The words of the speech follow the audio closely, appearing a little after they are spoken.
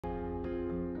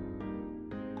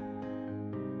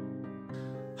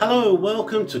Hello,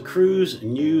 welcome to Cruise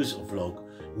News Vlog,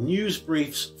 news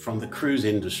briefs from the cruise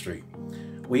industry.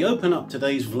 We open up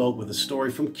today's vlog with a story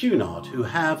from Cunard, who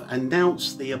have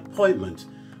announced the appointment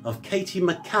of Katie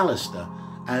McAllister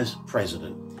as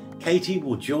president. Katie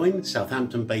will join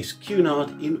Southampton-based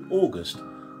Cunard in August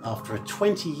after a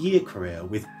 20-year career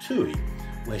with TUI,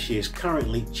 where she is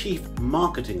currently Chief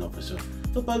Marketing Officer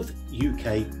for both UK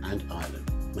and Ireland.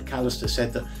 McAllister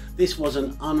said that this was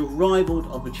an unrivaled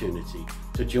opportunity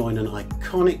to join an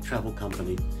iconic travel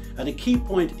company at a key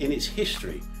point in its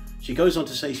history. She goes on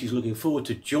to say she's looking forward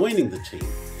to joining the team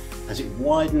as it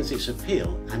widens its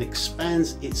appeal and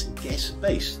expands its guest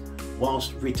base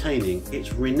whilst retaining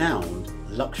its renowned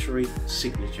luxury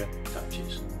signature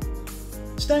touches.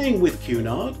 Staying with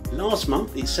Cunard, last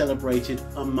month it celebrated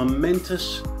a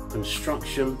momentous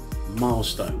construction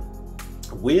milestone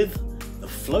with the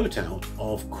float out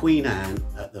of Queen Anne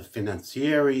at the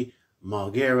Fincantieri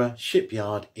Marghera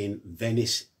shipyard in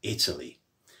Venice, Italy.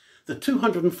 The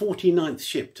 249th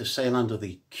ship to sail under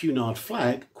the Cunard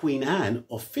flag, Queen Anne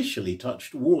officially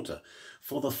touched water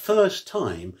for the first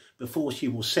time before she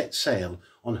will set sail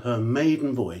on her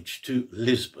maiden voyage to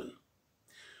Lisbon.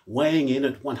 Weighing in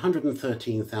at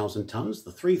 113,000 tonnes,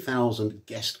 the 3,000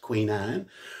 guest Queen Anne,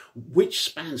 which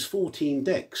spans 14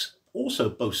 decks, also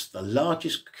boasts the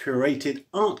largest curated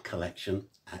art collection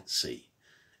at sea.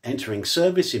 Entering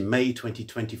service in May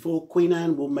 2024, Queen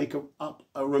Anne will make up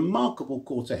a remarkable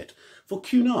quartet for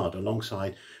Cunard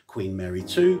alongside Queen Mary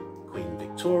II, Queen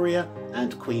Victoria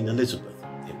and Queen Elizabeth.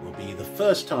 It will be the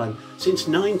first time since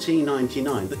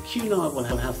 1999 that Cunard will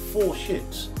have 4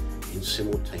 ships in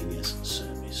simultaneous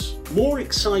service. More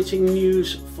exciting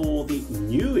news for the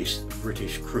newest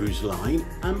British cruise line,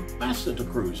 Ambassador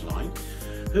Cruise Line,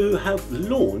 who have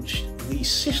launched the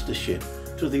sister ship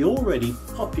to the already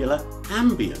popular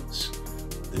Ambience.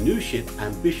 The new ship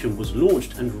Ambition was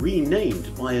launched and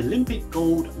renamed by Olympic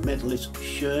gold medalist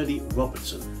Shirley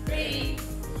Robertson. 3,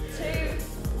 2,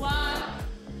 1.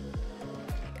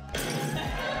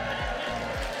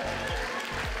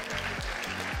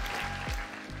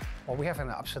 Well, we have an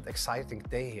absolute exciting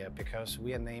day here because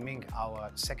we are naming our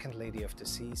second lady of the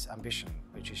seas, Ambition,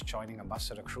 which is joining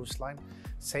Ambassador Cruise Line,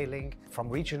 sailing from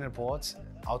regional ports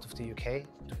out of the UK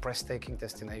to breathtaking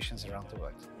destinations around the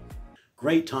world.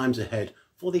 Great times ahead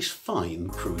for this fine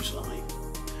cruise line.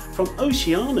 From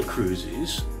Oceania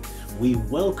Cruises, we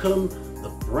welcome the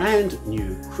brand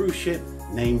new cruise ship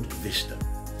named Vista.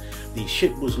 The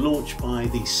ship was launched by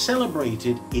the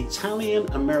celebrated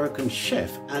Italian-American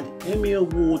chef and Emmy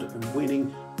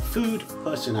Award-winning food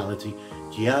personality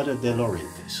Giada De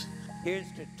Laurentiis.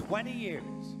 Here's to 20 years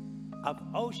of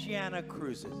Oceania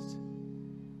Cruises.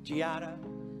 Giada,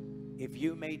 if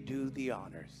you may do the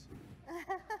honors.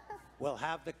 We'll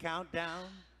have the countdown,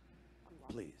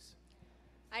 please.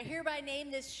 I hereby name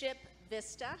this ship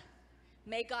Vista.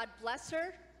 May God bless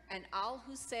her and all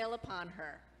who sail upon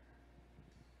her.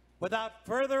 Without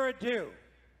further ado,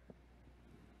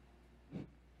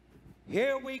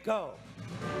 here we go.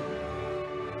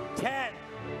 10,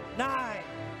 9,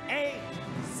 8,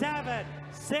 7,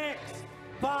 6,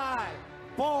 5,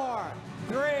 4,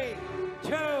 3,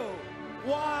 2,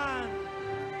 1.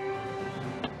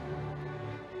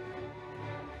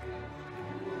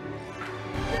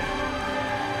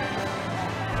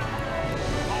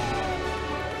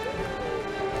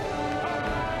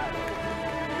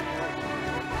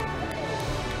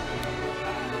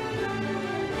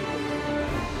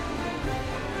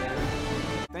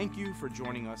 Thank you for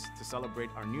joining us to celebrate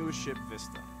our newest ship,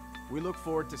 Vista. We look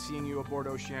forward to seeing you aboard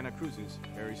Oceania Cruises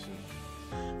very soon.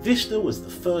 Vista was the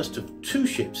first of 2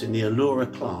 ships in the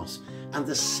Allura class and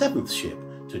the 7th ship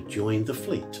to join the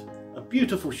fleet. A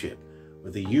beautiful ship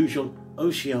with the usual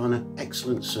Oceania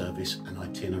excellent service and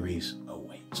itineraries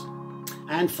await.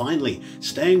 And finally,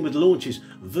 staying with launches,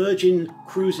 Virgin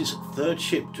Cruises' 3rd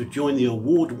ship to join the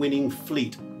award-winning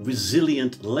fleet,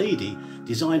 Resilient Lady,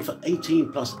 designed for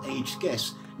 18+ aged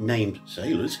guests named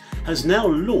Sailors, has now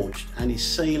launched and is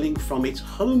sailing from its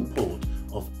home port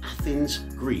of Athens,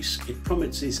 Greece. It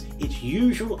promises its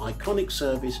usual iconic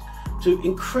service to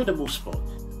incredible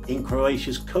spots in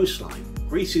Croatia's coastline,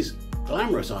 Greece's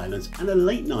glamorous islands and a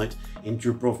late night in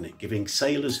Dubrovnik, giving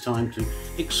sailors time to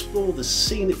explore the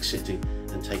scenic city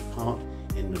and take part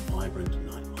in the vibrant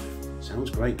nightlife.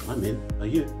 Sounds great, I'm in. Are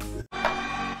you?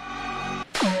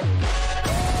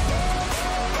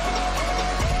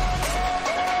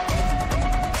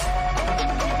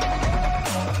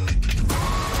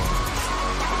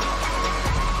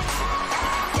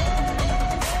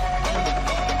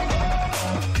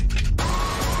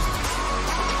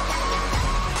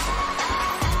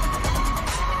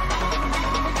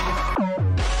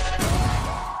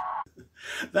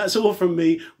 That's all from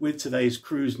me with today's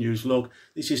cruise news vlog.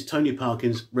 This is Tony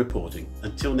Parkins reporting.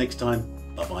 Until next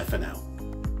time, bye bye for now.